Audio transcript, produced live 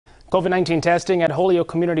COVID-19 testing at Holyoke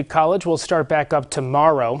Community College will start back up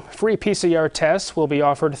tomorrow. Free PCR tests will be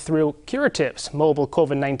offered through Curative's mobile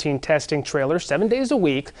COVID-19 testing trailer 7 days a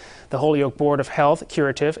week. The Holyoke Board of Health,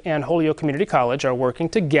 Curative, and Holyoke Community College are working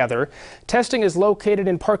together. Testing is located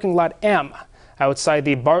in parking lot M, outside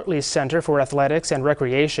the Bartley Center for Athletics and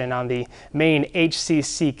Recreation on the main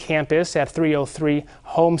HCC campus at 303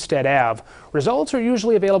 Homestead Ave. Results are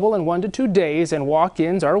usually available in 1 to 2 days and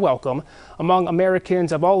walk-ins are welcome. Among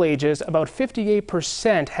Americans of all ages, about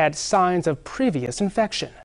 58% had signs of previous infection.